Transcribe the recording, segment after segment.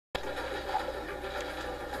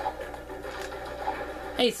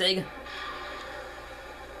Hey, Sig.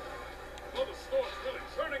 Well, the store's really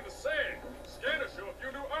turning the sand. Scanners show a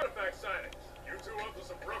few new artifact signings. You two up for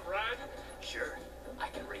some rough riding? Sure. I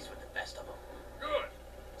can race with the best of them. Good.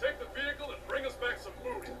 Take the vehicle and bring us back some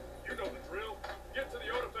booty. You know the drill. Get to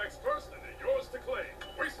the artifacts first and they're yours to claim.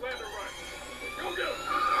 Wastelander right. Go get 'em!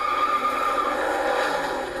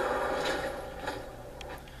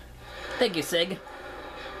 Thank you, Sig.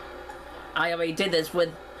 I already did this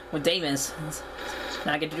with Damus.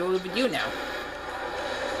 Now I get to do it with you now.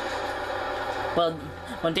 Well,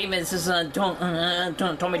 when Damus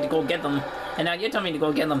told me to go get them, and now you're telling me to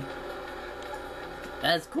go get them.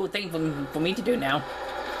 That's a cool thing for me to do now.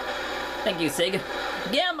 Thank you, Sig.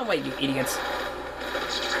 Get out of my way, you idiots.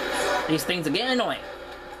 These things are getting annoying.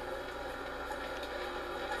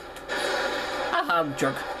 Haha,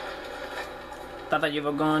 jerk. Thought that you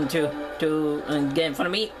were going to get in front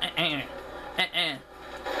of me?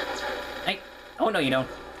 Hey, oh no you don't.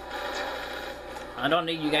 I don't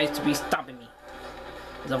need you guys to be stopping me.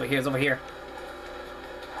 It's over here, it's over here.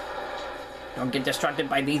 Don't get distracted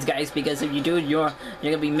by these guys, because if you do, you're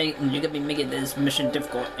gonna be making this mission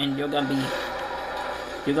difficult, and you're gonna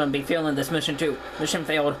be failing this mission too. Mission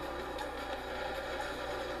failed.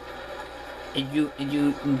 If you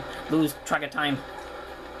lose track of time.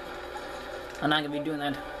 I'm not gonna be doing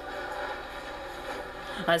that.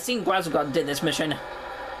 I've seen Grazugot did this mission.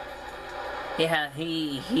 He had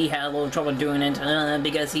a little trouble doing it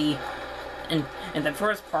because he in the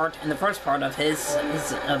first part of his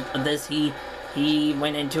of this he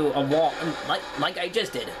went into a wall like I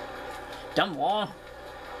just did. Dumb wall.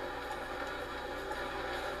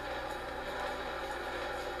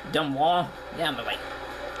 Dumb wall. Yeah, I'm away.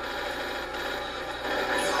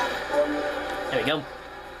 There we go.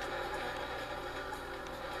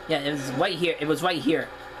 Yeah, it was right here. It was right here.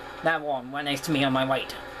 That wall right next to me on my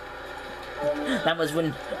right. That was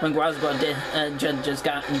when Grazugot did just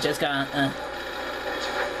got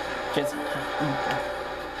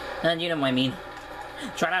you know what I mean.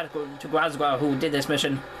 Shout out to Grazugot who did this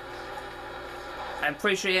mission. I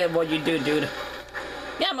appreciate what you do, dude.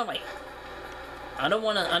 Yeah, I'm away. I don't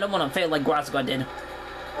wanna fail like Grazugot did.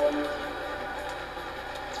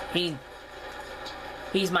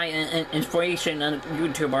 He's my inspiration and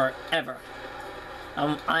YouTuber ever.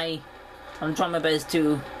 I'm trying my best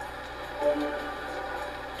to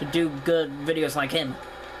do good videos like him,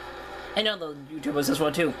 and other YouTubers as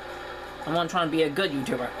well too. I want to try and be a good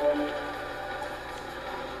YouTuber.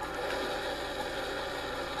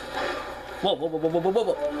 Whoa, whoa, whoa, whoa, whoa, whoa,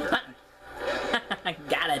 whoa! I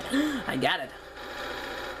got it. I got it.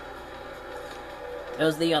 It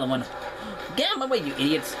was the other one. Get out of my way, you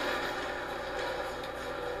idiots!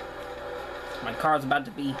 My car's about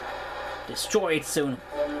to be destroyed soon.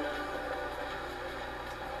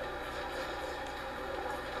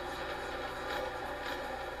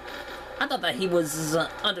 I thought that he was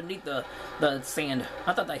underneath the sand.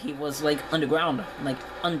 I thought that he was like underground, like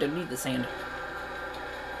underneath the sand.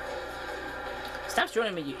 Stop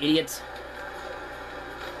joining me, you idiots!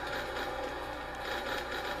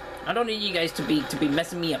 I don't need you guys to be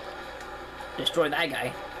messing me up. Destroy that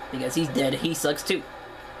guy because he's dead. He sucks too.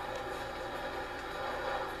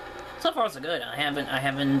 So far so good. I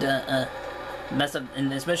haven't messed up in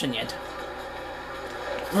this mission yet.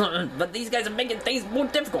 But these guys are making things more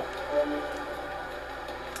difficult.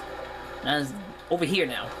 That's over here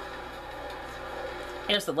now.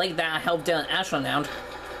 Here's the lake that I helped Ashlyn out.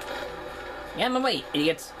 Get out of my way,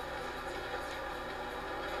 idiots.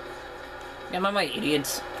 Get out of my way,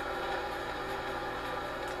 idiots.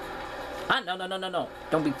 Ah, no.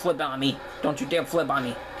 Don't be flipping on me. Don't you dare flip on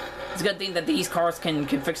me. It's a good thing that these cars can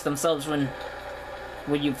fix themselves when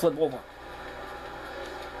you flip over.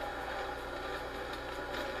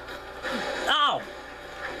 Ow!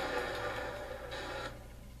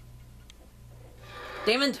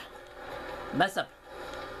 Damn it! Mess up.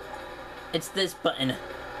 It's this button.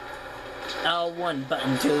 L1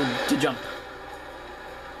 button to jump.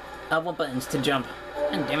 L1 buttons to jump.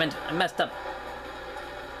 And damn it, I messed up.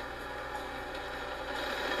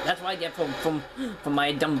 That's what I get from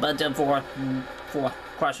my dumb butt for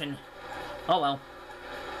crushing. Oh well.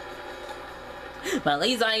 But at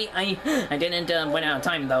least I didn't run out of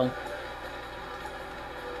time though.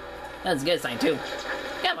 That's a good sign too.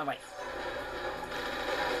 Get my way.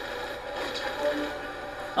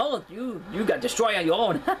 Oh, you got destroyed on your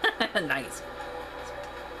own. Nice.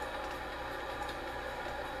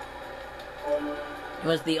 It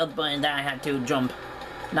was the other button that I had to jump,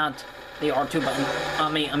 not the R2 button. I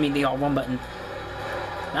mean the R1 button.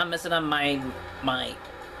 Not messing up my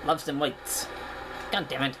loves and weights. God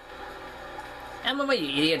damn it. Out of my way, you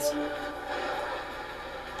idiots.